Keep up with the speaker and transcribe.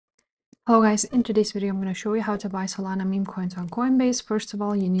Hello guys, in today's video I'm going to show you how to buy Solana meme coins on Coinbase. First of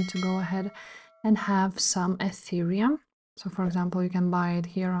all, you need to go ahead and have some Ethereum. So for example, you can buy it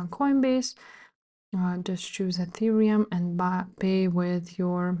here on Coinbase. Just choose Ethereum and pay with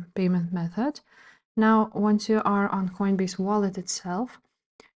your payment method. Now, once you are on Coinbase wallet itself,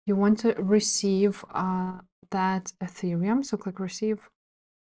 you want to receive that Ethereum. So click receive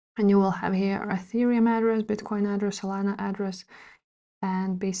and you will have here Ethereum address, Bitcoin address, Solana address,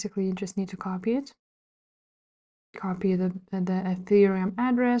 and basically you just need to copy it. Copy the Ethereum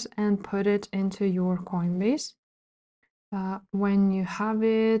address and put it into your Coinbase. When you have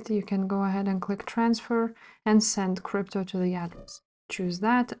it, you can go ahead and click transfer and send crypto to the address. Choose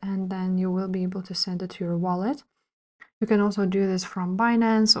that and then you will be able to send it to your wallet. You can also do this from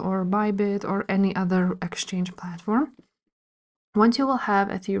Binance or Bybit or any other exchange platform. Once you will have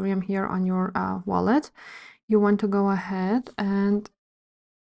Ethereum here on your wallet, you want to go ahead and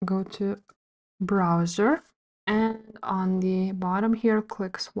go to browser, and on the bottom here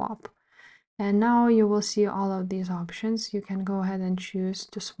click swap, and now you will see all of these options. You can go ahead and choose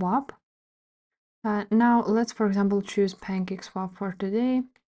to swap. Now let's for example choose PancakeSwap for today.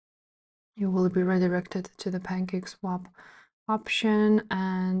 You will be redirected to the PancakeSwap option,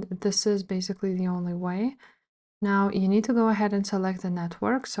 and this is basically the only way. Now you need to go ahead and select the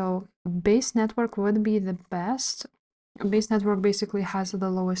network. So Base network would be the best. Base network basically has the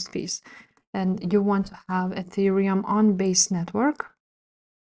lowest fees, and you want to have Ethereum on Base network.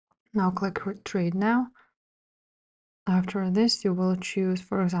 Now click trade now. After this you will choose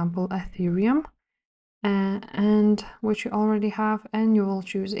for example Ethereum and which you already have, and you will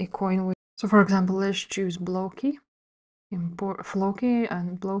choose a coin. So for example, let's choose Blocky, import Floki,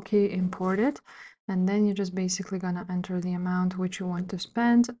 and Blocky, import it, and then you're just basically gonna enter the amount which you want to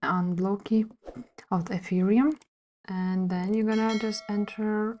spend on Blocky of the Ethereum, and then you're gonna just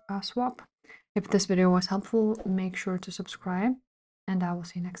enter a swap. If this video was helpful, make sure to subscribe, and I will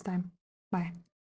see you next time. Bye.